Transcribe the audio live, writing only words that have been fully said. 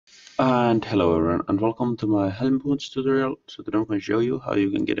And hello everyone, and welcome to my Helm Boots tutorial. So today I'm going to show you how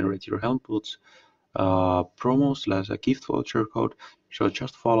you can generate your Helm Boots promo slash a gift voucher code. So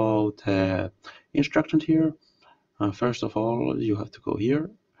just follow the instructions here. First of all, you have to go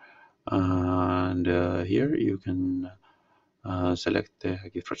here, and here you can select the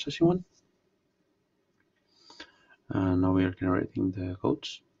gift processing one. And now we are generating the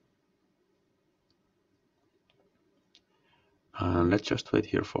codes. And let's just wait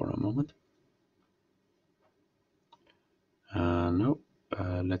here for a moment. Now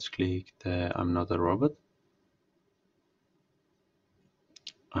let's click the I'm not a robot.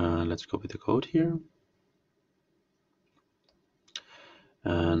 Let's copy the code here.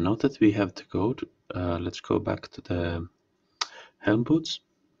 Now that we have the code, let's go back to the Helm Boots.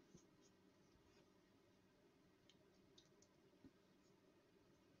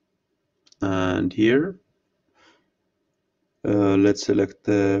 And here, let's select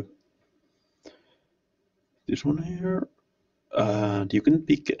this one here. And you can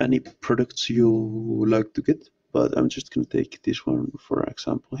pick any products you like to get, but I'm just going to take this one for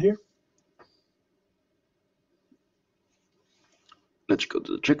example here. Let's go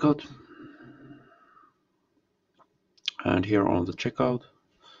to the checkout. And here on the checkout,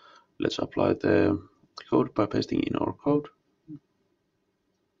 let's apply the code by pasting in our code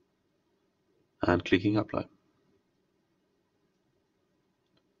and clicking apply.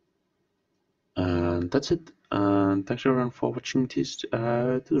 And that's it. And thanks everyone for watching this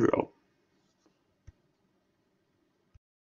tutorial.